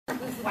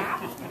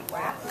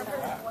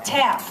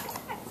tap,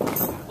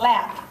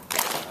 lap,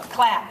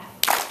 clap,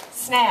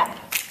 snap,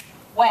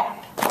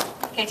 whap.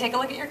 Okay, take a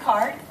look at your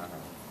card.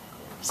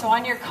 So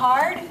on your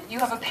card, you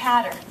have a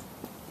pattern.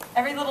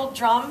 Every little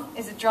drum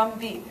is a drum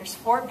beat. There's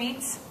 4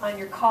 beats on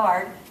your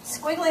card.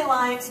 Squiggly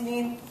lines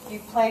mean you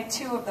play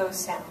 2 of those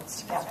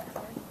sounds together.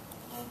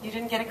 You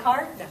didn't get a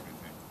card? No.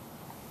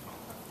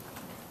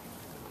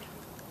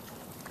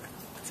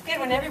 It's good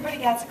when everybody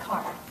gets a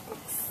card.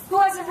 Who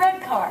has a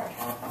red card?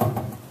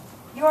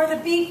 You are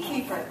the beat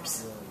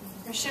keepers.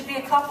 There should be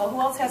a couple. Who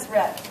else has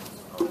red?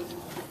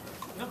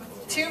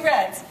 2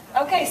 reds.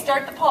 Okay,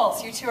 start the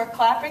pulse. You 2 are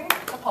clapping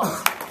the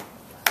pulse.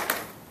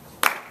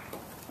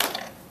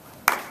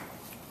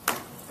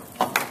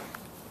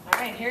 All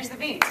right, here's the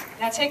beat.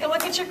 Now take a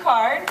look at your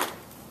card.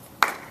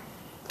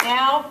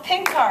 Now,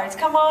 pink cards,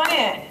 come on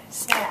in.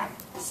 Snap,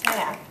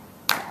 snap.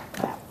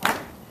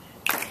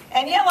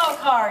 And yellow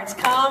cards,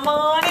 come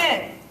on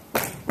in.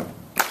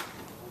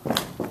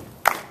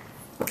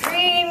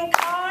 Green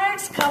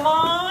cards, come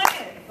on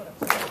in.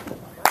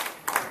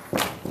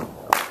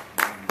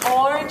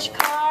 Orange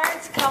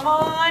cards, come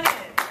on in.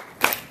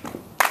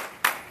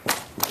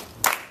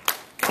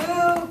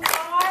 Blue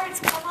cards,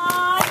 come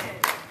on in.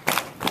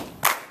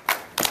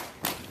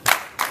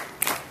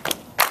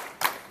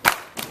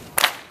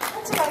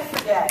 What did I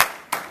forget?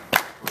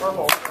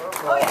 Purple.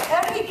 Oh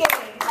yeah, every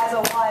game has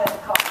a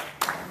wild card.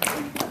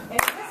 In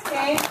this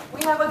game, we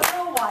have a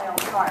go wild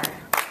card.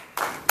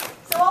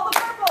 So all the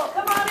purple,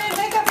 come on in,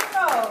 make up your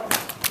own.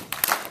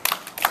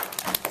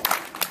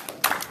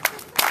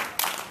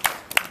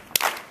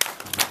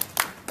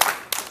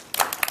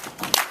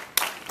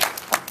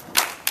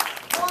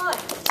 One,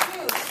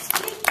 2,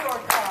 speak your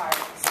card.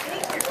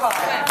 Speak your card.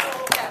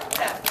 Snap,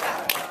 snap, snap,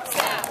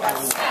 snap, snap, snap,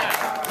 snap,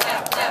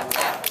 snap, snap,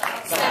 snap,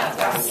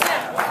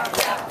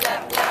 snap,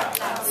 snap,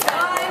 snap.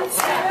 Time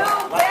to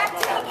back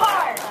to the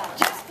part.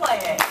 Just play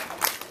it.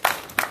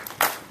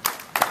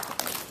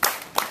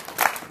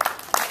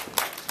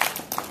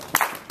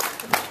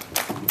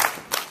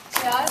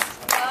 Just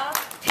the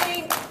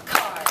pink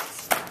cards.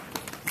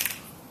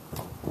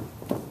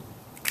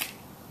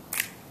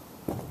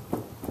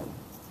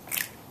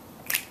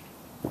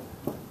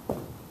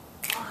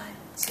 1,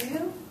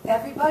 2,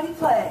 everybody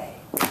play.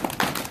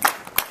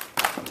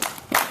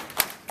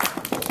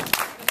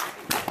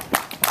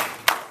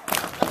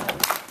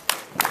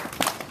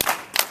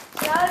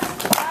 Just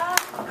the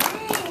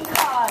green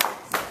cards.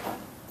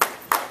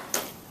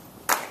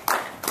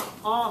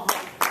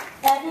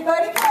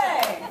 Everybody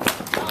play.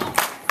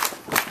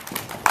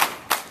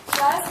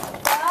 Just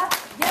the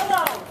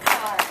yellow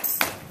cards.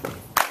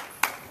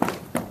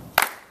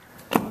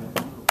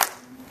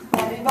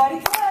 Everybody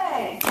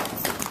play.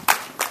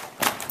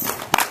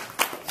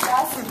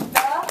 Just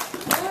the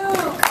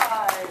blue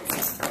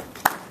cards.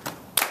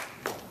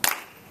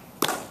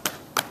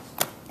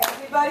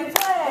 Everybody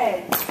play.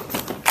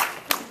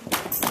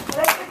 Did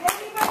I forget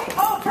anybody?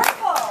 Oh,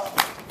 purple.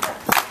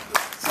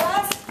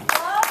 Just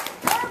the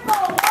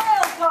purple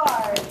wild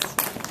cards.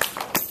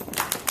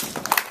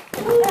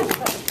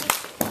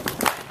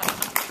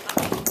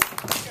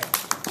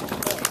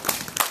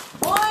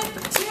 1,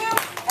 2,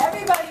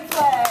 everybody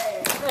play.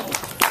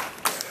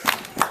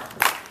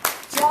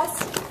 Just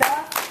the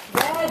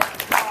red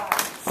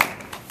cards.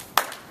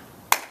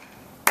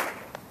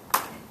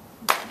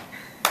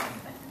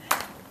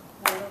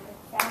 A little bit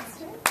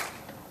faster.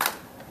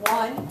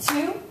 1,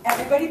 2,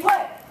 everybody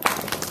play.